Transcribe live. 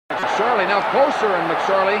McSorley, now Koser and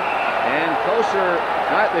McSorley, and Koser,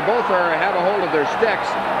 they both have a hold of their sticks,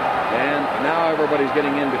 and now everybody's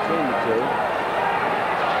getting in between the two.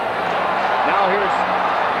 Now here's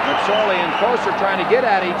McSorley and Koser trying to get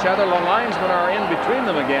at each other. The linesmen are in between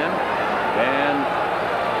them again, and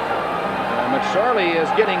McSorley is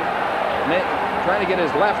trying to get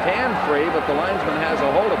his left hand free, but the linesman has a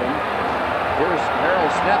hold of him. Here's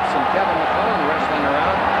Harold Snepsts and Kevin McClelland wrestling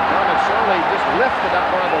around. Now McSorley just lifted up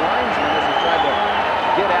one of the linesmen as he tried to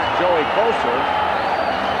get at Joey Koser.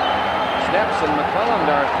 Snepsts and McClelland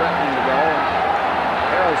are threatening to go.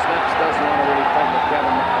 Harold Snepsts doesn't want to really fight with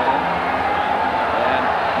Kevin McClelland. And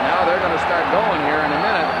now they're going to start going here in a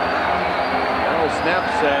minute. Harold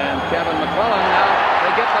Snepsts and Kevin McClelland. Now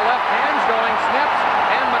they get the left hands going. Snepsts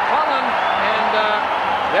and McClelland, and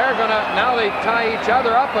now they tie each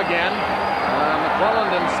other up again.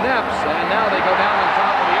 McClelland and Snepsts, and now they go down on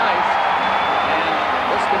top of the ice. And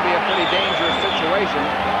this could be a pretty dangerous situation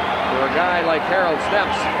for a guy like Harold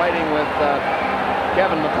Snepsts fighting with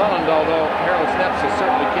Kevin McClelland, although Harold Snepsts is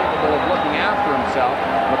certainly capable of looking after himself.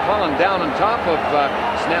 McClelland down on top of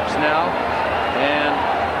Snepsts now, and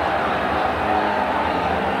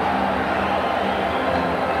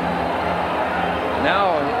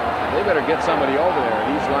now they better get somebody over there.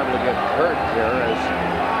 He's liable to get hurt here as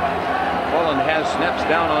McClelland has Snepsts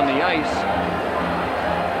down on the ice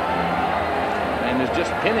and is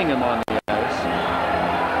just pinning him on the ice.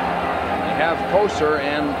 They have Koser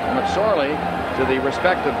and McSorley to the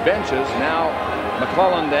respective benches. Now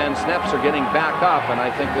McClelland and Snepsts are getting back up, and I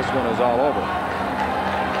think this one is all over.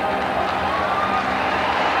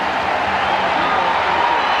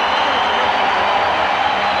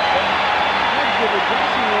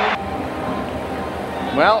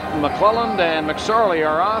 Well, McClelland and McSorley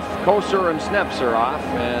are off. Koser and Snepsts are off,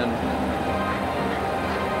 and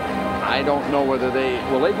I don't know whether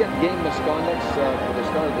will they get game misconducts for the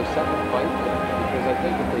start of the second fight, because I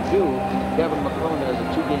think if they do, Kevin McClelland has a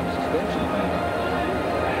 2-game suspension right now,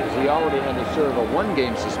 because he already had to serve a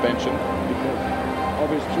 1-game suspension because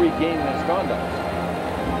of his 3-game misconducts.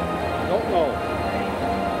 Don't know.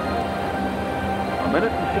 A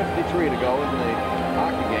minute and 53 to go in the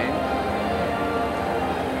hockey game.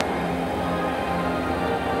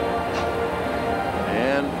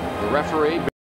 And the referee